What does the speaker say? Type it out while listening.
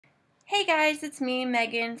Hey guys, it's me,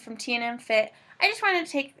 Megan from T&M Fit. I just wanted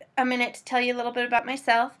to take a minute to tell you a little bit about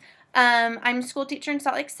myself. I'm a school teacher in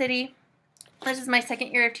Salt Lake City. This is my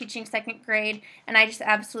second year of teaching second grade, and I just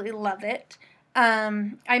absolutely love it.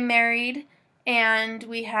 I'm married, and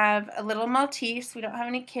we have a little Maltese. We don't have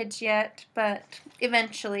any kids yet, but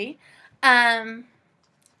eventually. I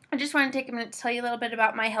just want to take a minute to tell you a little bit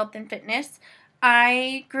about my health and fitness.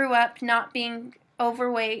 I grew up not being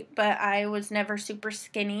overweight, but I was never super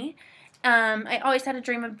skinny. I always had a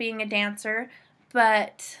dream of being a dancer,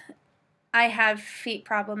 but I have feet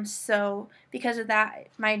problems, so because of that,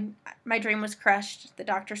 my dream was crushed. The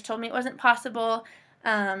doctors told me it wasn't possible.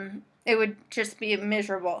 It would just be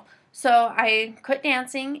miserable. So I quit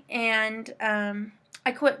dancing, and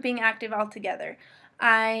I quit being active altogether.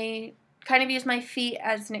 I kind of use my feet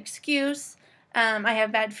as an excuse. I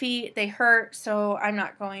have bad feet, they hurt, so I'm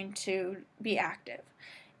not going to be active.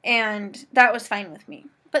 And that was fine with me.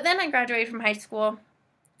 But then I graduated from high school.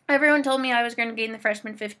 Everyone told me I was going to gain the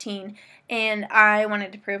freshman 15, and I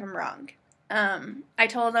wanted to prove them wrong. I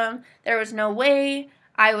told them there was no way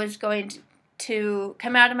I was going to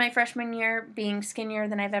come out of my freshman year being skinnier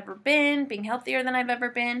than I've ever been, being healthier than I've ever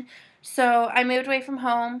been. So I moved away from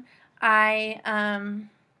home. I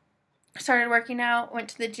started working out, went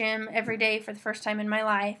to the gym every day for the first time in my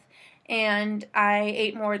life, and I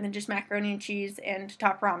ate more than just macaroni and cheese and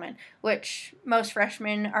top ramen, which most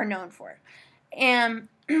freshmen are known for. And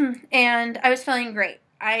and I was feeling great.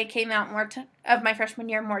 I came out of my freshman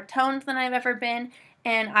year more toned than I've ever been,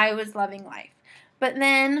 and I was loving life. But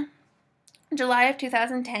then, July of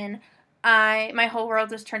 2010, my whole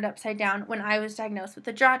world was turned upside down when I was diagnosed with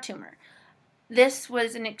a jaw tumor. This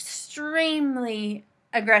was an extremely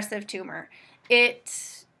aggressive tumor.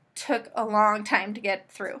 It took a long time to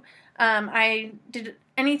get through. I did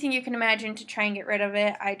anything you can imagine to try and get rid of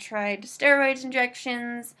it. I tried steroids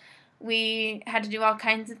injections. We had to do all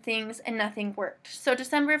kinds of things, and nothing worked. So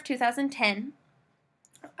December of 2010,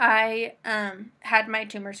 I had my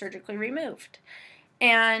tumor surgically removed.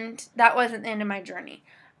 And that wasn't the end of my journey.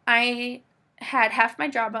 I had half my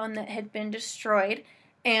jawbone that had been destroyed,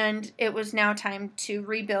 and it was now time to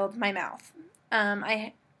rebuild my mouth.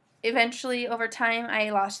 I eventually, over time, I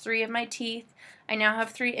lost 3 of my teeth. I now have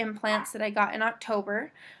 3 implants that I got in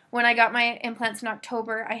October. When I got my implants in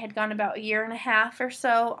October, I had gone about a year and a half or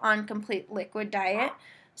so on complete liquid diet.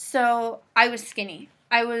 So I was skinny.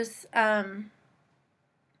 I was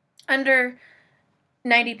under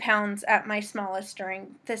 90 pounds at my smallest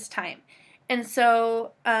during this time. And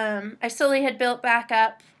so I slowly had built back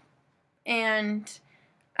up, and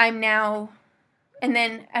and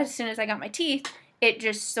then as soon as I got my teeth, it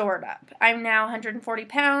just soared up. I'm now 140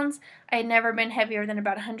 pounds. I had never been heavier than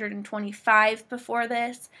about 125 before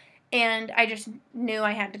this, and I just knew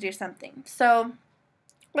I had to do something. So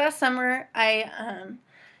last summer, I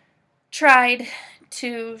tried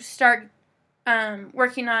to start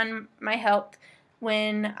working on my health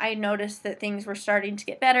when I noticed that things were starting to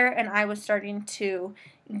get better, and I was starting to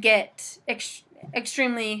get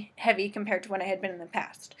extremely heavy compared to when I had been in the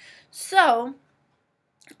past. So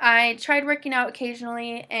I tried working out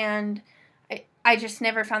occasionally, and I just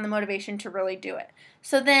never found the motivation to really do it.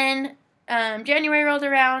 So then January rolled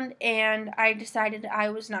around, and I decided I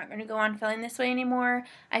was not going to go on feeling this way anymore.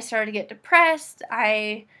 I started to get depressed.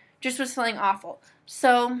 I just was feeling awful.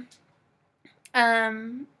 So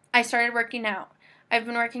I started working out. I've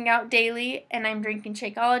been working out daily, and I'm drinking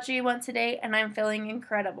Shakeology once a day, and I'm feeling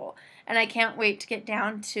incredible. And I can't wait to get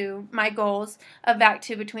down to my goals of back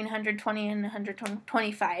to between 120 and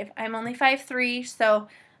 125. I'm only 5'3", so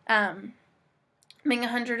being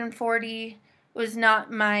 140 was not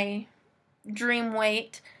my dream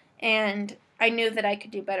weight, and I knew that I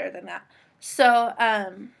could do better than that. So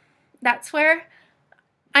that's where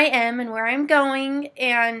I am and where I'm going,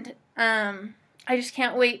 and I just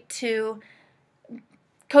can't wait to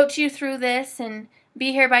coach you through this and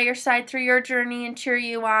be here by your side through your journey and cheer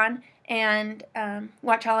you on and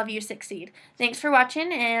watch all of you succeed. Thanks for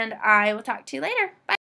watching, and I will talk to you later. Bye.